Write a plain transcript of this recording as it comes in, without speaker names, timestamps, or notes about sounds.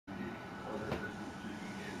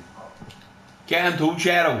Get him told,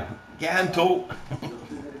 Cheryl. Get him told.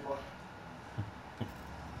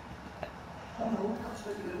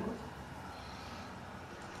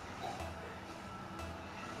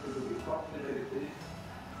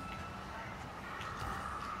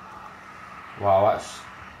 Wow, that's...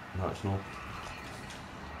 No, it's not.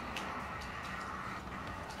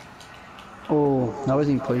 Oh, I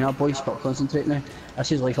wasn't even playing that, boys. Stop concentrating now.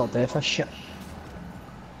 This is life or death, this shit.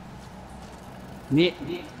 Mate.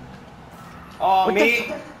 Oh, What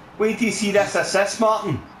mate. Wait till you see this assist,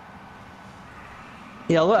 Martin.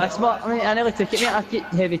 Yeah, look, that's smart. I mean, I nearly took it, mate. I get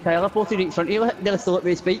heavy Tyler ported right in front of you. Nearly still up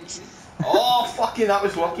with spikes. Oh, fucking, that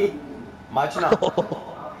was lucky. Imagine that.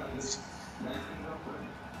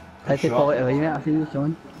 I had to pull it away, mate. I think it's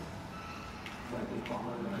on.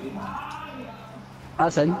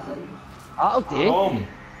 That's in. That'll do. Boom.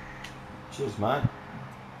 Cheers, man.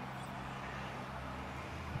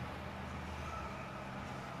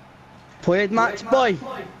 Played match, boy.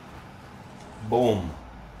 Boom.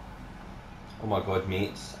 Oh my god,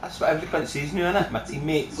 mates. That's what every cunt says now, innit? My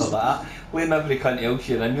teammates or that. Blame every cunt else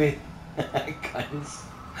you're in with. Cunts.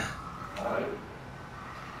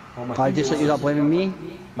 Oh, I just like you're not blaming me.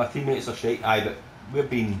 My teammates are shite. Aye, but we're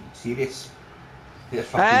being serious.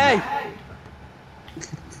 Hey!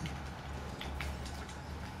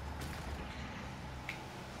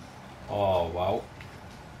 Oh, wow.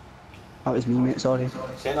 That was me, mate, sorry.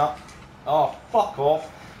 Set up. Oh, fuck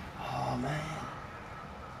off. Oh, man.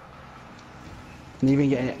 And even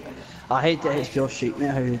getting it. I hate that it's pure shit, mate,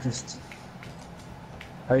 how they just...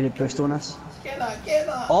 How they boost on us. Get that, get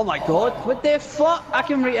that. Oh my god, what the fuck? I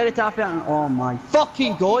can right at the top of it and oh my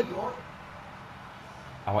fucking god!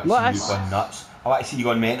 I want to see you going nuts. I want to see you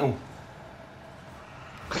going mental.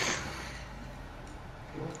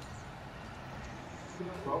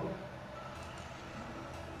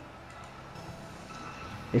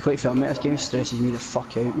 You quite feel, mate, this game stresses me the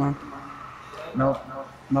fuck out, man. No,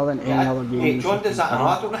 more than any other game. Hey, John does that, and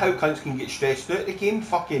I don't know how cunts can get stressed out. The game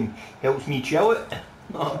fucking helps me chill it. You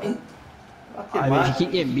know what I mean? I mean, if you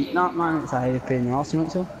keep getting beaten up, man, it's a high pain in the arse, you know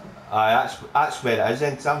so? Aye, that's where it is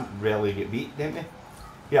then, because I rarely get beat, don't we?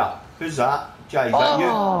 Yeah, who's that? Jai, is that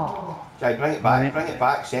you? Jai, bring it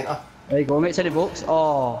back, centre. There you go, mate, to the box.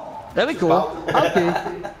 Oh, there we go.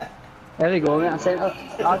 Okay. There we go, mate, centre.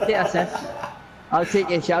 I'll take assist. I'll take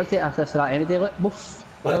assist for that any day, look. Woof.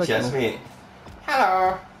 Look, cheers, mate.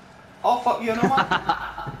 Hello. Oh, fuck you, no,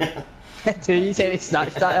 man. Two, you said it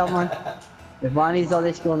snatched that out, man. If man needs all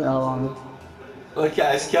this going along. Look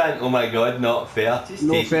at this cunt. Oh my god, not fair. Just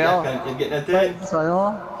no take fair. It, you're getting a down. That's what I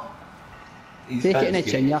know. Take it in the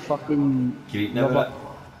chin, you fucking... Great now, it.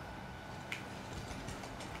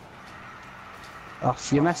 Oh,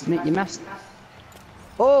 you missed, mate, you missed.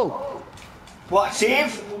 Oh! What a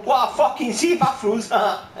save! What a fucking save! I froze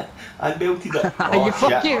that! And belted it. Oh, you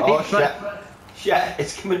fucking shit. Oh shit. Shit,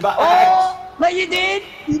 it's coming back. Oh! No, you did!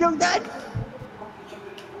 You don't did!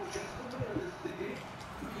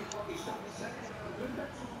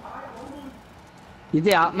 You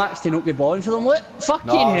did that, Max, to knock the ball into them, look. Fucking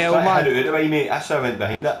hell, man. I had it out of the way, mate. That's how I went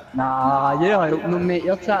behind it. Nah, you're helping them, mate.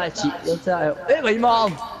 You're trying to cheat. You're trying to... Anyway,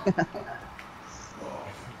 man!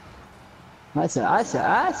 That's it.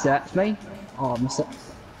 It's mine. Oh, I missed it.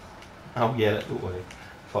 I'll get it, don't worry.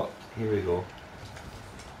 Fuck, here we go.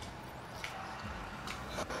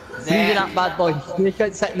 Who's in that bad boy? You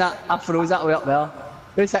can't sit in that. I froze that way up there.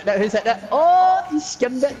 Who's hit that? Oh, he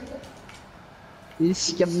skimmed it. He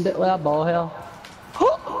skimmed it with a ball here.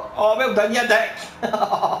 Oh, well done, you dick!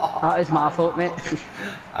 That is my fault, mate.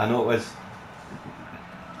 I know it was.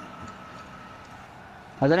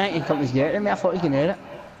 I don't think he come to get it, mate. I thought he could hear it.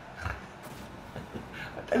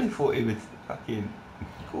 I didn't thought he would fucking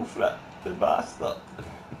go for it, the bastard.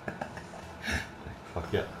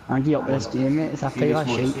 Fuck it. I'll get up with this game, mate. It's a pile of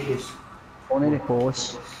shit. On the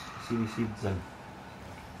post. Serious seeds in.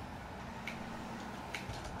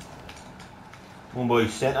 Come on,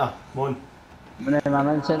 boys, centre. Come on. I'm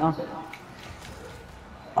in centre.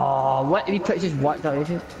 Oh, what? He put just whacked that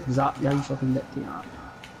away. Zap, yeah, you fucking dick.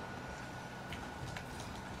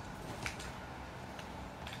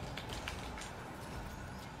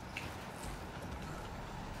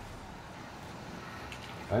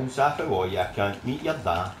 Bounce off it, or you can't meet your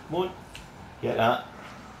dad. Come on. Get that.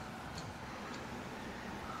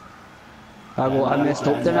 I go, I messed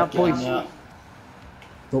up to my boys.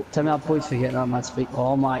 Don't tell me our boys for getting that mad speak.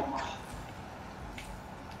 Oh my god.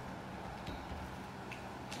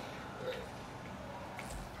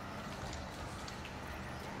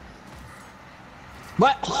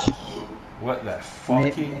 What? What the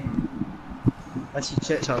fucking... This is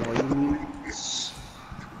chits are like...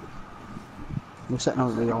 We're sitting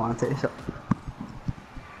over there, I want to take this up.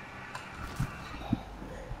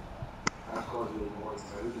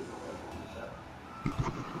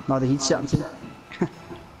 No, the heat's certain too.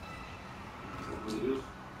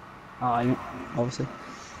 Aye, mate, obviously.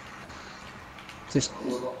 Just...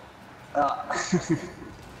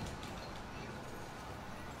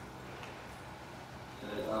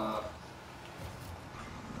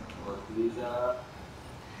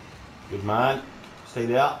 Good man. Stay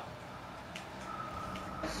there.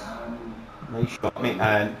 Nice shot, mate,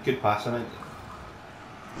 and good passing it.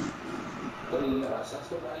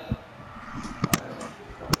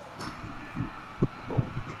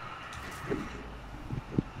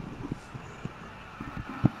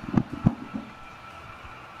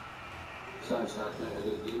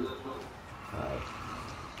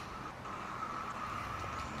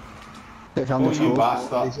 Oh, you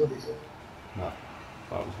bastard. No,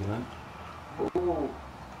 that was good, man.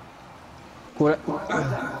 Got it.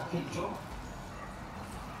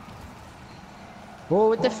 Oh,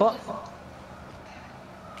 what the fuck?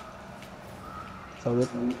 It's all good.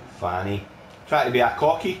 Fanny. Try to be a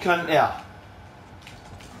cocky cunt there.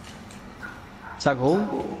 Is that goal?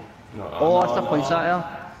 No, Oh, that's the points that there.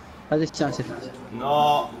 I just chance it.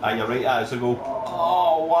 No, you're right, that is a goal.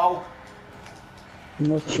 Oh, wow.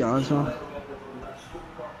 No chance, man.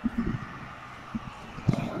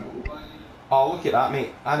 Oh, look at that,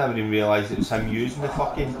 mate. I never even realised it was him using the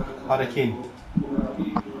fucking hurricane.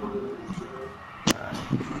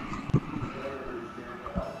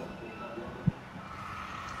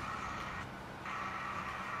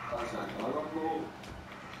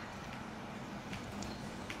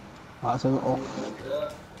 That's a bit off.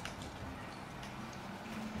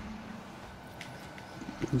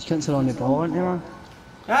 He's cancelling on the ball, isn't he, man?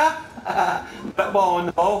 Ah! Bit ball on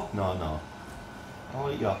the ball? No, no. Oh,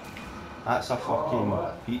 yeah. That's a fucking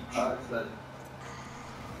peach.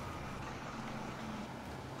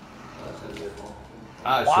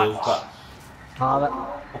 That shows, but... Have it.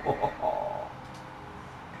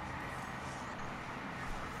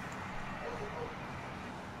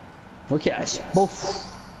 Look at this. Both.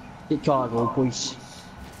 Get cargo, boys.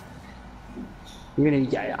 We're gonna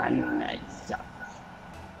get it.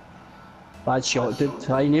 Bad shot, dude.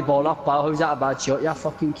 I need ball up. How's that a bad shot? You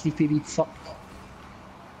fucking creepy wee fuck.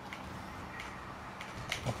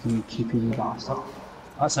 Fucking creepy wee bastard.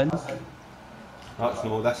 That's in. That's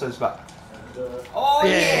no, this is, but... Oh,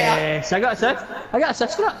 yes! I got assist. I got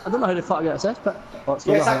assist for it. I don't know how the fuck I got assist, but... Oh,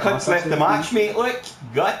 yes, that cunt's left the match, mate. Look.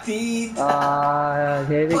 Gutted.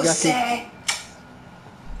 Heavy gutted.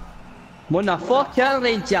 Motherfucker,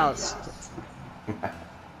 Rangers.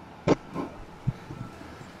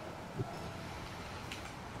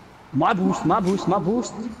 My boost, my boost, my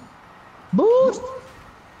boost. Boost!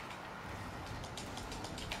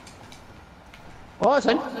 Oh, it's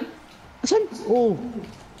in. It's in. Oh.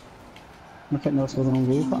 I can't know what's going on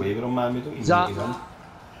with Waiver on man, we don't even that? need to win.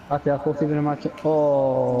 That's the fourth even in my kit.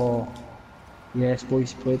 Oh. Yes,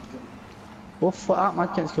 boys, played. Oh, fuck that, my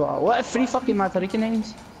kit's got that. What a free fucking Madrigan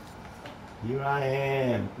names. Here I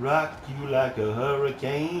am, rock you like a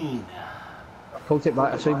hurricane. Called it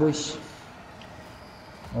back this way, boys.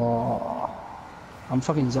 Oh. I'm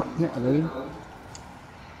fucking zipping it again.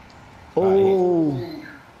 Oh.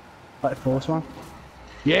 What a force, man.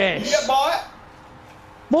 Yes! Yeah, boy!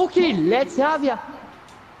 Moki, let's have ya!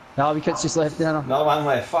 No, we could just left there. No one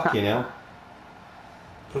left, fucking hell.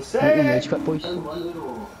 Make them rage Proceed! quit, boys.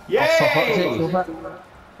 Yay! Oh, fuck, what's it? Go back.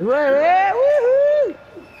 Woohoo!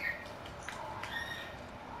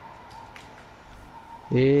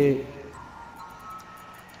 Hey.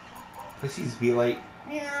 This is be like,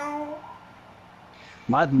 meow.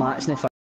 Mad Max in the